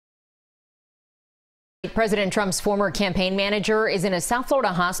Tonight, President Trump's former campaign manager is in a South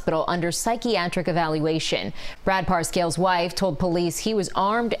Florida hospital under psychiatric evaluation. Brad Parscale's wife told police he was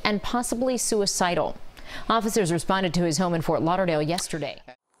armed and possibly suicidal. Officers responded to his home in Fort Lauderdale yesterday.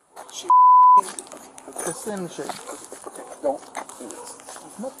 Don't do this.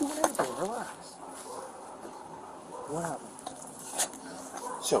 I'm not doing anything. Relax. What happened?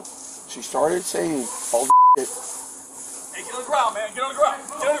 So, she started saying all the shit. Hey, get on the ground, man. Get on the ground.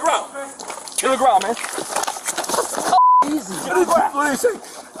 Get on the ground. Get on the ground, man. Easy.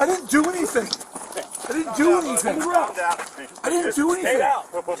 I didn't do anything. I didn't do anything. I didn't do anything. Stay down.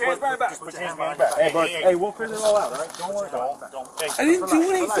 Put your hands behind your back. Put your hands behind your back. Hey, we'll clear it all out, all right? Don't worry about it. I didn't do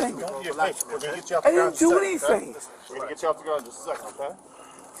anything. I didn't do anything. We're going to get you off the ground in just a second, okay?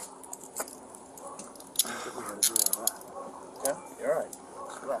 Yeah? You're all right.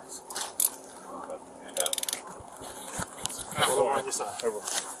 Relax. Over on this side. Over.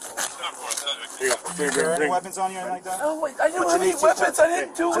 Here you go. Is there any weapons on you or anything like that? Oh, wait, I didn't have any weapons. I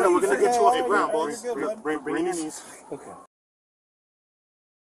didn't do anything. We're going to get you off the ground, boys. You're good, bud. Bring your knees. Okay.